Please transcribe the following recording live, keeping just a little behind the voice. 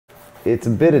It's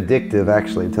a bit addictive,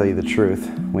 actually, to tell you the truth.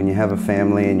 When you have a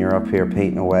family and you're up here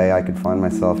painting away, I could find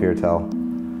myself here till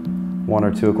 1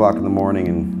 or 2 o'clock in the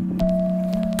morning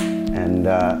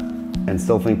and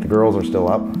still think the girls are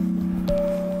still up.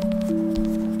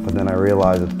 But then I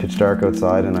realize it's pitch dark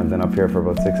outside and I've been up here for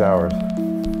about 6 hours.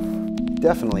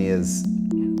 Definitely is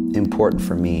important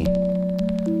for me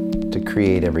to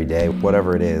create every day,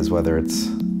 whatever it is, whether it's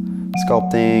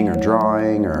sculpting or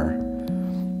drawing or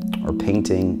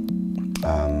painting.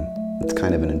 It's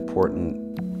kind of an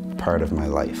important part of my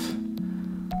life.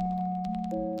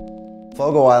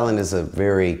 Fogo Island is a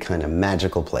very kind of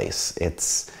magical place.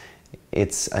 It's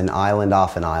an island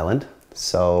off an island.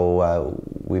 So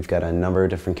we've got a number of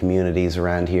different communities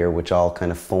around here which all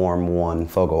kind of form one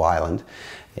Fogo Island.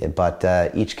 But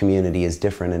each community is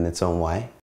different in its own way.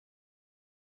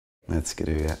 That's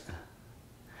Skidoo, yeah.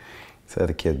 So I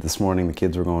had a kid. This morning the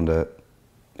kids were going to,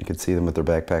 you could see them with their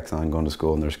backpacks on going to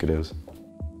school in their Skidoos.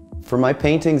 For my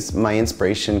paintings, my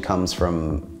inspiration comes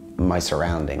from my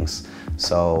surroundings.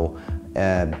 So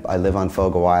I live on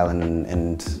Fogo Island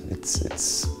and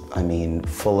it's I mean,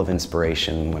 full of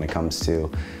inspiration when it comes to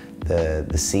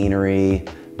the scenery,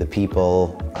 the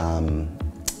people.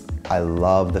 I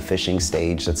love the fishing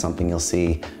stage. That's something you'll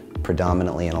see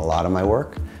predominantly in a lot of my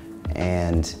work.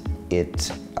 And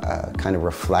it kind of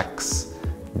reflects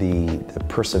the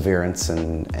perseverance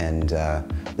and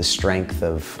the strength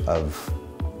of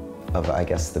I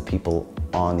guess the people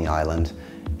on the island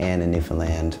and in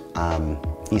Newfoundland.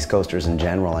 East Coasters in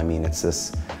general, I mean,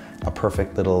 it's a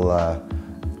perfect little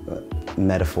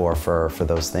metaphor for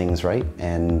those things, right?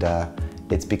 And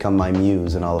it's become my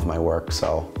muse in all of my work.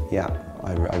 So yeah,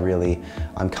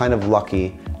 I'm kind of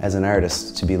lucky as an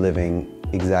artist to be living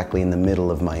exactly in the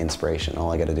middle of my inspiration.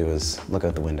 All I got to do is look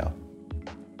out the window.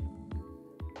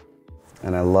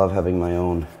 And I love having my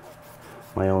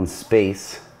own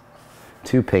space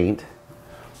to paint,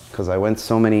 because I went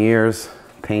so many years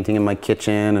painting in my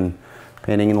kitchen and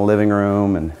painting in the living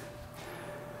room and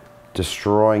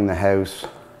destroying the house.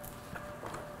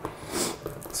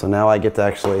 So now I get to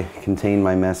actually contain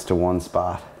my mess to one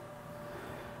spot,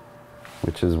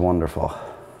 which is wonderful,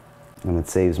 and it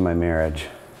saves my marriage.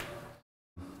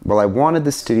 Well, I wanted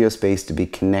the studio space to be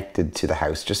connected to the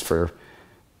house, just for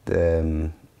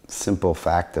the simple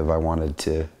fact of I wanted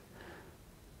to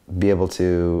be able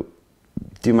to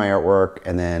do my artwork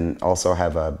and then also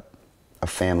have a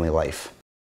family life.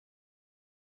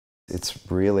 It's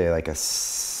really like a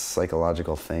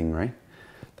psychological thing, right?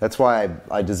 That's why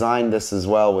I designed this as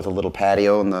well with a little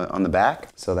patio on the back,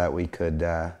 so that we could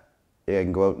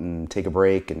can go out and take a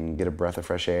break and get a breath of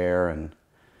fresh air and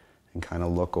kind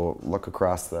of look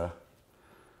across the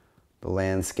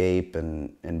landscape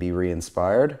and be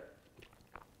re-inspired.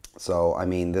 So I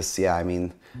mean the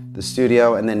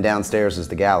studio, and then downstairs is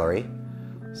the gallery.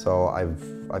 So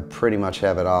I pretty much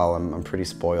have it all. I'm pretty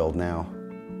spoiled now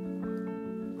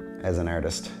as an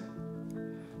artist.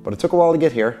 But it took a while to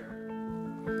get here.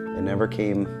 It never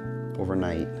came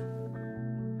overnight.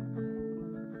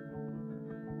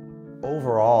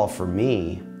 Overall, for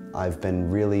me, I've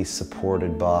been really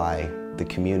supported by the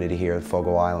community here at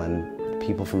Fogo Island,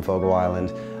 people from Fogo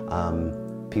Island,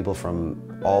 people from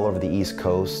all over the East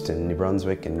Coast and New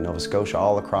Brunswick and Nova Scotia,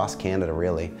 all across Canada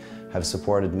really, have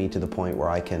supported me to the point where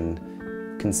I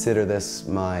can consider this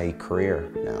my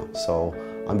career now. So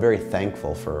I'm very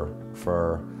thankful for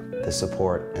the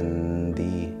support and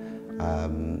the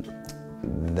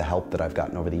help that I've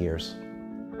gotten over the years.